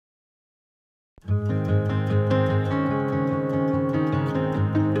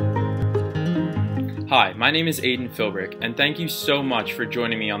Hi, my name is Aiden Philbrick, and thank you so much for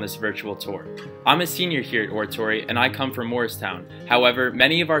joining me on this virtual tour. I'm a senior here at Oratory, and I come from Morristown. However,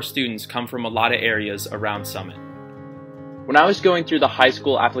 many of our students come from a lot of areas around Summit. When I was going through the high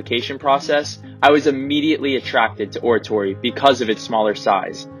school application process, I was immediately attracted to Oratory because of its smaller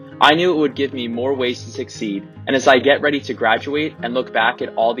size. I knew it would give me more ways to succeed, and as I get ready to graduate and look back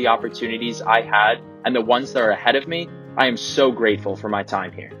at all the opportunities I had and the ones that are ahead of me, I am so grateful for my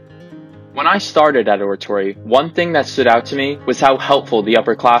time here. When I started at Oratory, one thing that stood out to me was how helpful the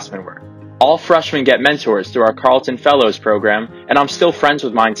upperclassmen were. All freshmen get mentors through our Carleton Fellows program, and I'm still friends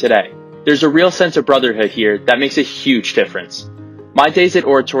with mine today. There's a real sense of brotherhood here that makes a huge difference. My days at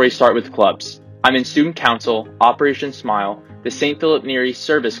Oratory start with clubs. I'm in Student Council, Operation Smile, the St. Philip Neri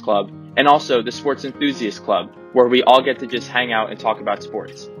Service Club, and also the Sports Enthusiast Club, where we all get to just hang out and talk about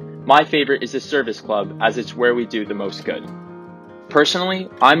sports. My favorite is the Service Club, as it's where we do the most good. Personally,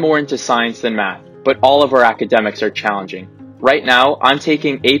 I'm more into science than math, but all of our academics are challenging. Right now, I'm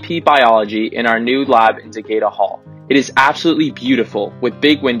taking AP Biology in our new lab in Degata Hall. It is absolutely beautiful with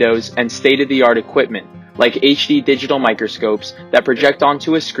big windows and state-of-the-art equipment, like HD digital microscopes that project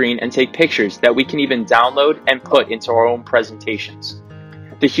onto a screen and take pictures that we can even download and put into our own presentations.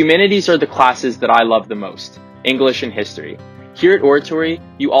 The humanities are the classes that I love the most, English and history. Here at Oratory,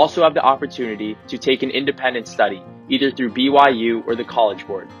 you also have the opportunity to take an independent study, either through BYU or the College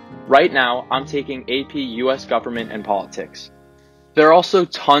Board. Right now, I'm taking AP US Government and Politics. There are also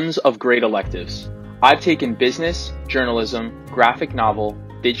tons of great electives. I've taken business, journalism, graphic novel,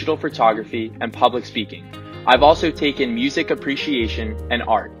 digital photography, and public speaking. I've also taken music appreciation and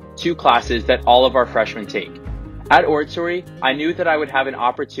art, 2 classes that all of our freshmen take. At Oratory, I knew that I would have an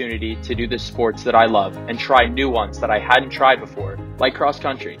opportunity to do the sports that I love and try new ones that I hadn't tried before, like cross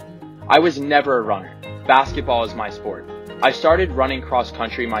country. I was never a runner. Basketball is my sport. I started running cross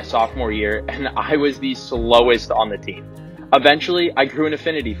country my sophomore year, and I was the slowest on the team. Eventually, I grew an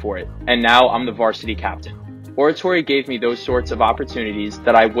affinity for it, and now I'm the varsity captain. Oratory gave me those sorts of opportunities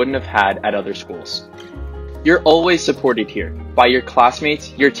that I wouldn't have had at other schools. You're always supported here by your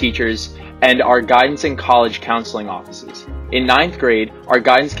classmates, your teachers, and our guidance and college counseling offices. In 9th grade, our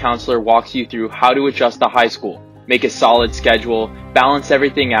guidance counselor walks you through how to adjust to high school, make a solid schedule, balance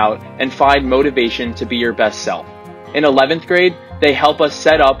everything out, and find motivation to be your best self. In 11th grade, they help us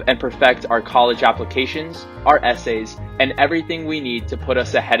set up and perfect our college applications, our essays, and everything we need to put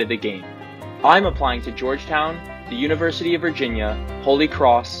us ahead of the game. I'm applying to Georgetown, the University of Virginia, Holy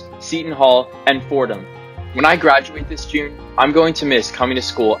Cross, Seton Hall, and Fordham. When I graduate this June, I'm going to miss coming to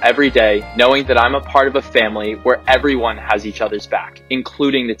school every day knowing that I'm a part of a family where everyone has each other's back,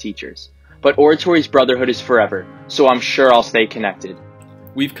 including the teachers. But Oratory's brotherhood is forever, so I'm sure I'll stay connected.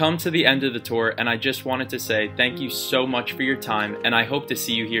 We've come to the end of the tour, and I just wanted to say thank you so much for your time, and I hope to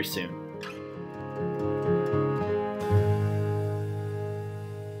see you here soon.